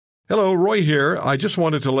Hello, Roy here. I just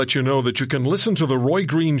wanted to let you know that you can listen to The Roy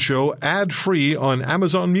Green Show ad-free on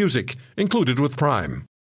Amazon Music, included with Prime.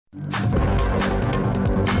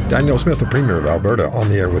 Danielle Smith, the Premier of Alberta, on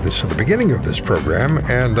the air with us at the beginning of this program,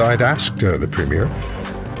 and I'd asked the Premier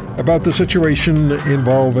about the situation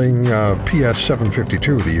involving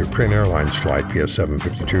PS-752, the Ukraine Airlines flight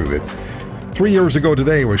PS-752 that 3 years ago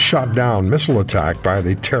today was shot down, missile attack by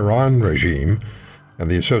the Tehran regime, and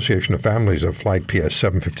the Association of Families of Flight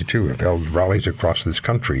PS-752 have held rallies across this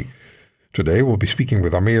country. Today we'll be speaking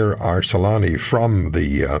with Amir Arsalani from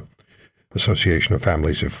the Association of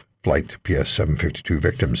Families of Flight PS-752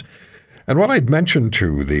 victims. And what I'd mentioned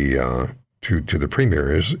to the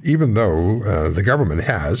Premier is, even though the government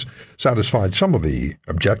has satisfied some of the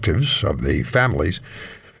objectives of the families,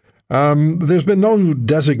 there's been no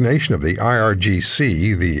designation of the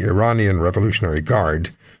IRGC, the Iranian Revolutionary Guard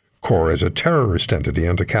Corps, as a terrorist entity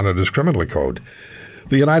under Canada's criminal code.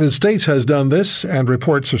 The United States has done this, and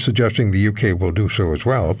reports are suggesting the UK will do so as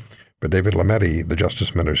well. But David Lametti, the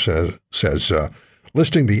Justice Minister, says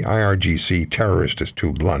listing the IRGC terrorist is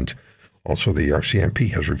too blunt. Also, the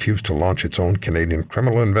RCMP has refused to launch its own Canadian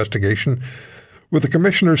criminal investigation, with the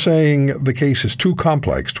Commissioner saying the case is too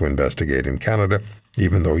complex to investigate in Canada,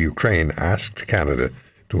 even though Ukraine asked Canada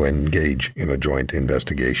to engage in a joint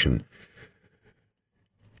investigation.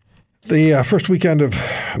 The first weekend of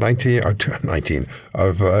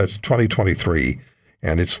 2023,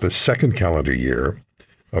 and it's the second calendar year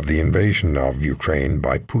of the invasion of Ukraine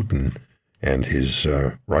by Putin and his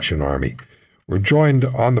Russian army. We're joined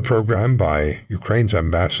on the program by Ukraine's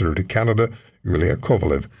ambassador to Canada, Yulia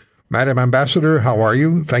Kovalev. Madam Ambassador, how are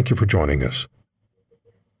you? Thank you for joining us.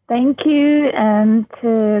 Thank you, and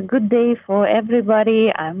good day for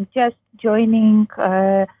everybody. I'm just joining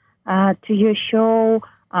to your show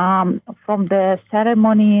from the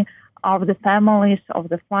ceremony of the families of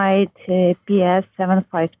the flight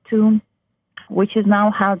PS-752, which is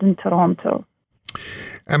now held in Toronto.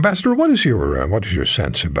 Ambassador, what is your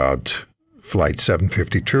sense about Flight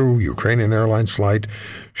 752, Ukrainian Airlines flight,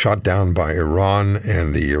 shot down by Iran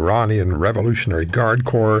and the Iranian Revolutionary Guard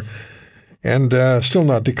Corps, and still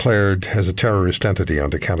not declared as a terrorist entity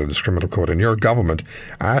under Canada's criminal code? And your government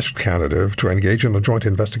asked Canada to engage in a joint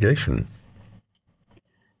investigation.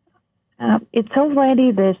 It's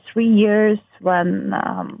already the 3 years when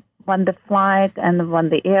the flight and when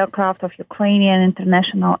the aircraft of Ukrainian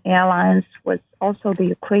International Airlines, was also the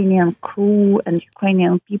Ukrainian crew and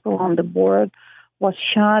Ukrainian people on the board, was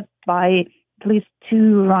shot by at least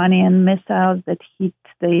 2 Iranian missiles that hit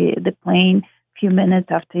the plane a few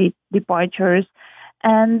minutes after its departures.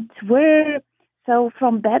 And so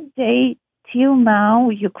from that day till now,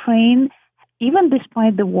 Ukraine, even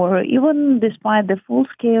despite the war, even despite the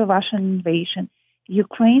full-scale Russian invasion,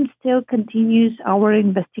 Ukraine still continues our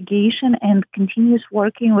investigation and continues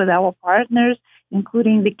working with our partners,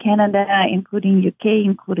 including the Canada, including UK,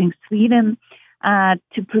 including Sweden,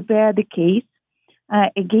 to prepare the case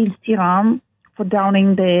against Iran for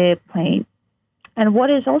downing the plane. And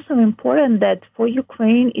what is also important, that for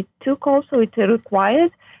Ukraine, it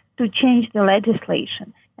required to change the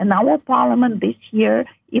legislation. And our parliament this year,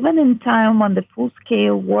 even in time on the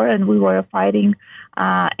full-scale war and we were fighting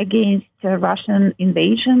against Russian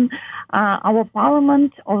invasion, our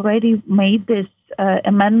parliament already made this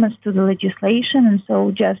amendments to the legislation. And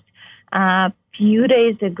so just a few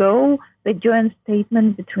days ago, the joint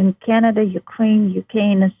statement between Canada, Ukraine, UK,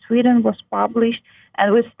 and Sweden was published,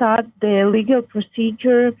 and we start the legal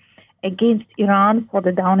procedure against Iran for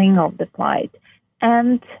the downing of the flight.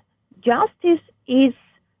 And justice is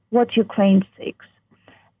what Ukraine seeks.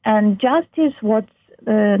 And justice what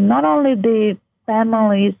not only the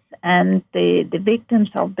families and the victims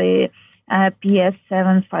of the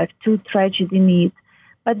PS-752 tragedy need,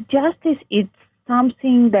 but justice is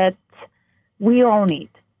something that we all need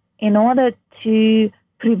in order to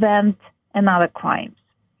prevent another crimes.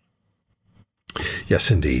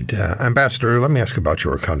 Yes, indeed. Ambassador, let me ask about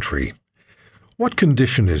your country. What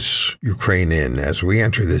condition is Ukraine in as we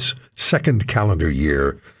enter this second calendar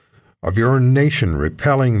year of your nation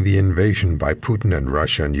repelling the invasion by Putin and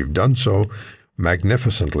Russia? And you've done so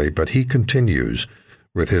magnificently, but he continues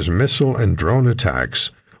with his missile and drone attacks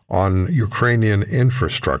on Ukrainian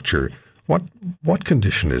infrastructure. What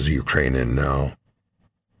condition is Ukraine in now?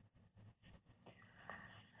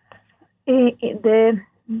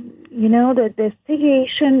 The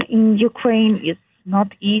situation in Ukraine is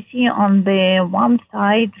not easy. On the one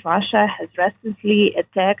side, Russia has recently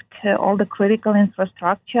attacked all the critical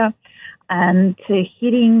infrastructure and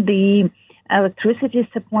hitting the electricity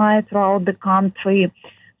supply throughout the country.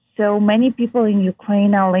 so many people in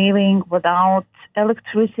Ukraine are living without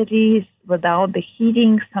electricity, without the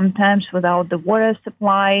heating, sometimes without the water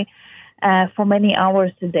supply for many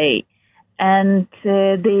hours a day. And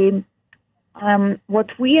what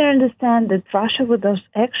we understand that Russia, with those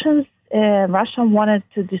actions, Russia wanted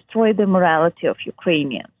to destroy the morality of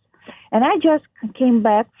Ukrainians. And I just came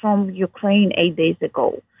back from Ukraine 8 days ago.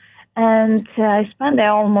 And I spent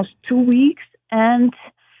there almost 2 weeks. And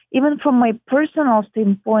even from my personal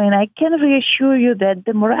standpoint, I can reassure you that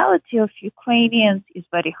the morality of Ukrainians is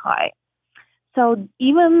very high. So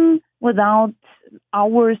even without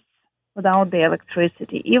hours, without the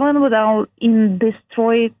electricity, even without in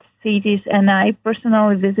destroyed cities, and I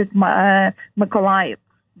personally visit Mykolaiv,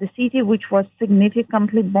 the city which was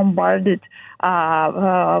significantly bombarded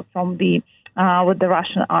with the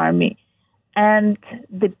Russian army. And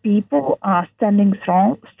the people are standing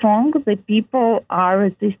strong. The people are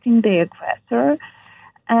resisting the aggressor.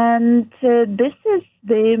 And this is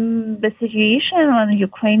the situation when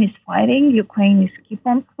Ukraine is fighting. Ukraine is keep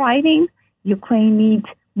on fighting. Ukraine needs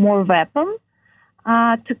more weapons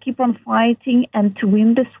to keep on fighting and to win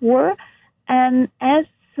this war. And as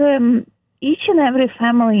each and every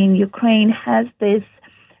family in Ukraine has this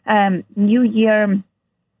New Year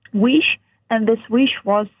wish, and this wish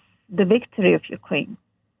was the victory of Ukraine.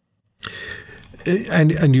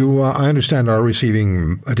 And you, I understand, are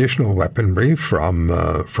receiving additional weaponry from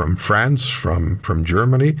France, from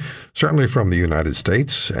Germany, certainly from the United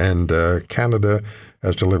States, and Canada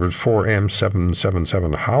has delivered 4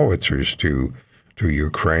 M777 howitzers to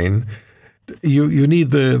Ukraine. You need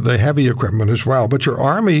the heavy equipment as well, but your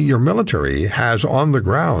army, your military, has on the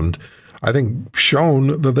ground, I think,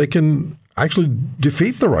 shown that they can actually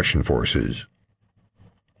defeat the Russian forces.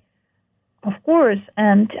 Of course,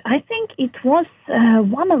 and I think it was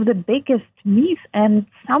one of the biggest myths and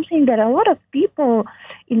something that a lot of people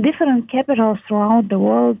in different capitals throughout the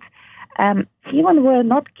world even were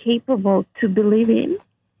not capable to believe in,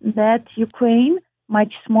 that Ukraine,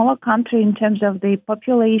 much smaller country in terms of the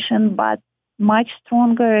population, but much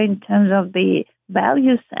stronger in terms of the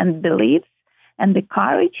values and beliefs and the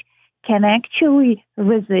courage, can actually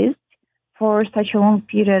resist for such a long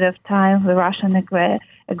period of time the Russian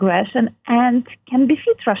aggression and can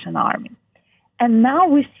defeat Russian army. And now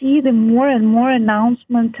we see the more and more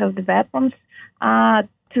announcement of the weapons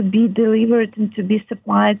to be delivered and to be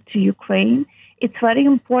supplied to Ukraine. It's very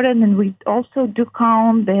important, and we also do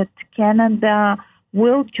count that Canada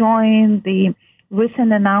will join the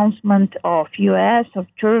recent announcement of U.S., of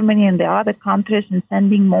Germany, and the other countries in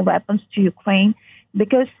sending more weapons to Ukraine,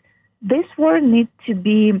 because this war needs to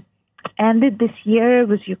be ended this year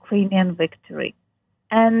with Ukrainian victory.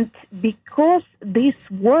 And because this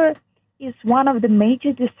war is one of the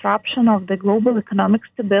major disruptions of the global economic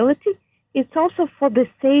stability, it's also for the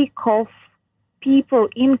sake of people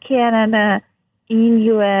in Canada, in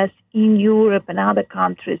U.S., in Europe, and other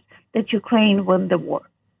countries that Ukraine won the war.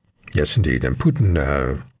 Yes, indeed. And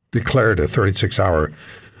Putin declared a 36-hour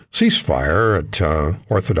ceasefire at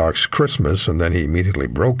Orthodox Christmas, and then he immediately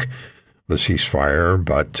broke the ceasefire.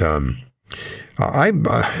 But I'm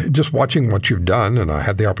just watching what you've done, and I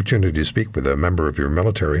had the opportunity to speak with a member of your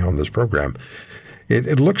military on this program.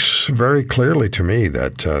 It looks very clearly to me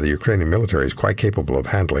that the Ukrainian military is quite capable of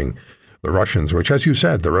handling the Russians, which, as you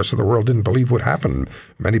said, the rest of the world didn't believe would happen.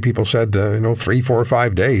 Many people said, 3, 4,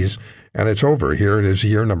 5 days, and it's over. Here it is,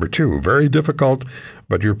 year number 2. Very difficult,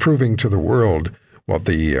 but you're proving to the world what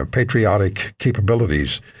the patriotic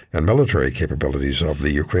capabilities and military capabilities of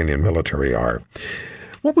the Ukrainian military are.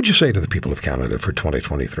 What would you say to the people of Canada for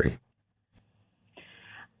 2023?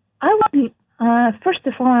 First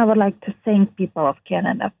of all, I would like to thank people of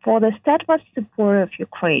Canada for the steadfast support of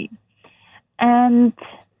Ukraine. And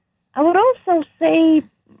I would also say,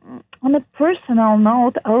 on a personal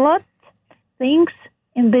note, a lot of things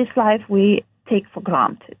in this life we take for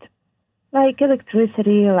granted, like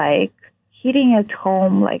electricity, like heating at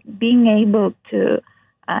home, like being able to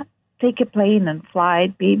take a plane and fly,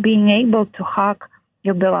 being able to hug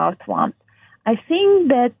your beloved ones. I think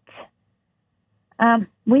that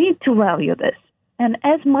we need to value this. And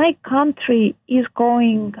as my country is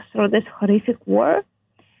going through this horrific war,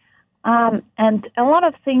 and a lot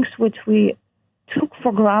of things which we took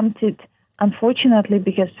for granted, unfortunately,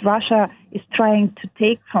 because Russia is trying to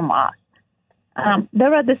take from us,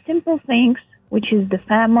 there are the simple things, which is the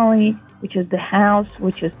family, which is the house,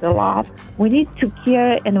 which is the love. We need to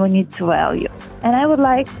care and we need to value. And I would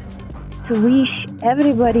like to wish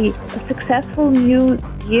everybody a successful new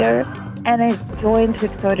year and a joint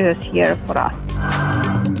victorious year for us.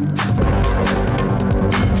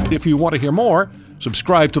 If you want to hear more,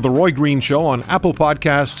 Subscribe to The Roy Green Show on Apple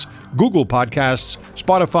Podcasts, Google Podcasts,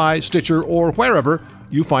 Spotify, Stitcher, or wherever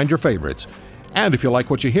you find your favorites. And if you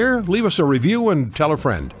like what you hear, leave us a review and tell a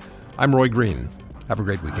friend. I'm Roy Green. Have a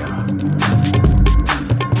great weekend.